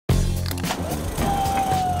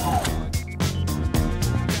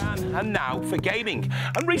and now for gaming.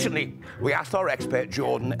 And recently, we asked our expert,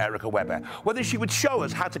 Jordan Erica Webber, whether she would show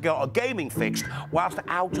us how to get our gaming fixed whilst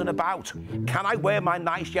out and about. Can I wear my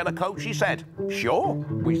nice yellow coat, she said. Sure,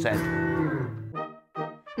 we said.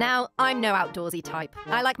 Now, I'm no outdoorsy type.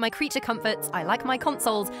 I like my creature comforts, I like my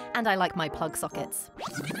consoles, and I like my plug sockets.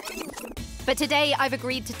 But today, I've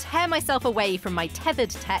agreed to tear myself away from my tethered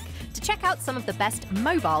tech to check out some of the best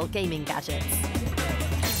mobile gaming gadgets.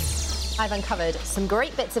 I've uncovered some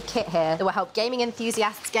great bits of kit here that will help gaming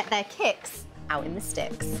enthusiasts get their kicks out in the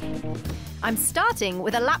sticks. I'm starting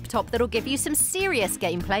with a laptop that'll give you some serious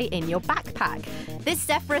gameplay in your backpack. This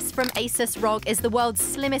Zephyrus from Asus ROG is the world's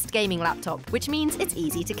slimmest gaming laptop, which means it's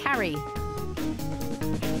easy to carry.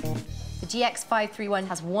 The GX531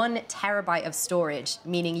 has 1 terabyte of storage,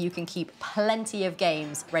 meaning you can keep plenty of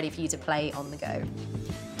games ready for you to play on the go.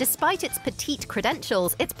 Despite its petite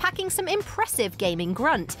credentials, it's packing some impressive gaming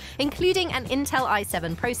grunt, including an Intel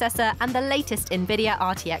i7 processor and the latest NVIDIA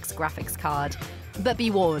RTX graphics card. But be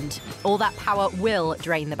warned, all that power will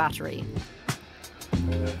drain the battery.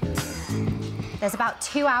 There's about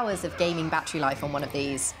 2 hours of gaming battery life on one of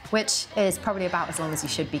these, which is probably about as long as you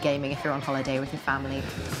should be gaming if you're on holiday with your family.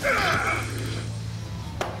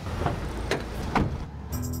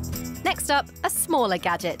 Next up, a smaller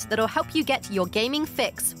gadget that'll help you get your gaming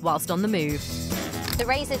fix whilst on the move. The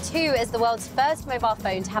Razer 2 is the world's first mobile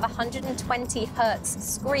phone to have a 120 Hz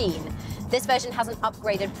screen. This version has an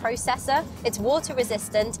upgraded processor, it's water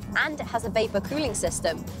resistant, and it has a vapor cooling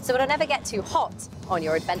system, so it'll never get too hot on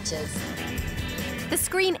your adventures. The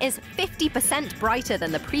screen is 50% brighter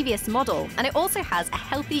than the previous model, and it also has a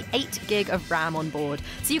healthy 8 GB of RAM on board,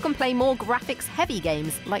 so you can play more graphics-heavy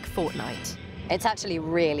games like Fortnite. It's actually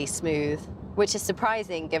really smooth, which is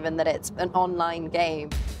surprising given that it's an online game.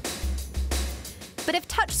 But if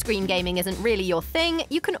touchscreen gaming isn't really your thing,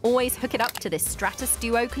 you can always hook it up to this Stratus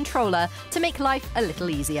Duo controller to make life a little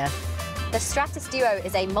easier. The Stratus Duo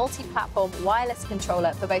is a multi-platform wireless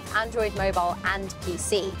controller for both Android mobile and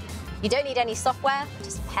PC. You don't need any software,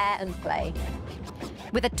 just pair and play.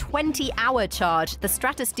 With a 20-hour charge, the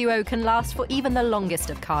Stratus Duo can last for even the longest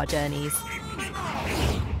of car journeys.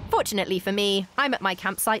 Fortunately for me, I'm at my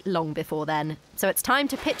campsite long before then, so it's time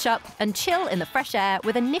to pitch up and chill in the fresh air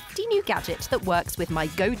with a nifty new gadget that works with my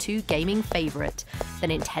go-to gaming favourite, the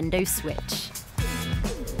Nintendo Switch.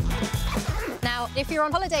 Now, if you're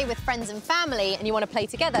on holiday with friends and family and you want to play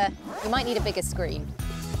together, you might need a bigger screen.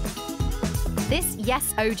 This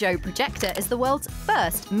Yes Ojo projector is the world's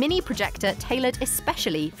first mini projector tailored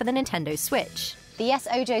especially for the Nintendo Switch. The Yes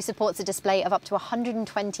Ojo supports a display of up to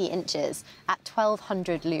 120 inches at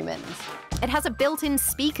 1200 lumens. It has a built-in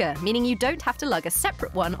speaker, meaning you don't have to lug a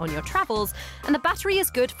separate one on your travels, and the battery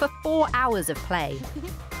is good for 4 hours of play.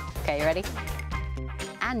 Okay, you ready?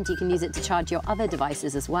 And you can use it to charge your other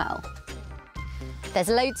devices as well. There's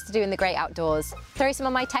loads to do in the great outdoors. Throw some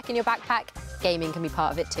of my tech in your backpack, gaming can be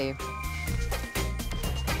part of it too.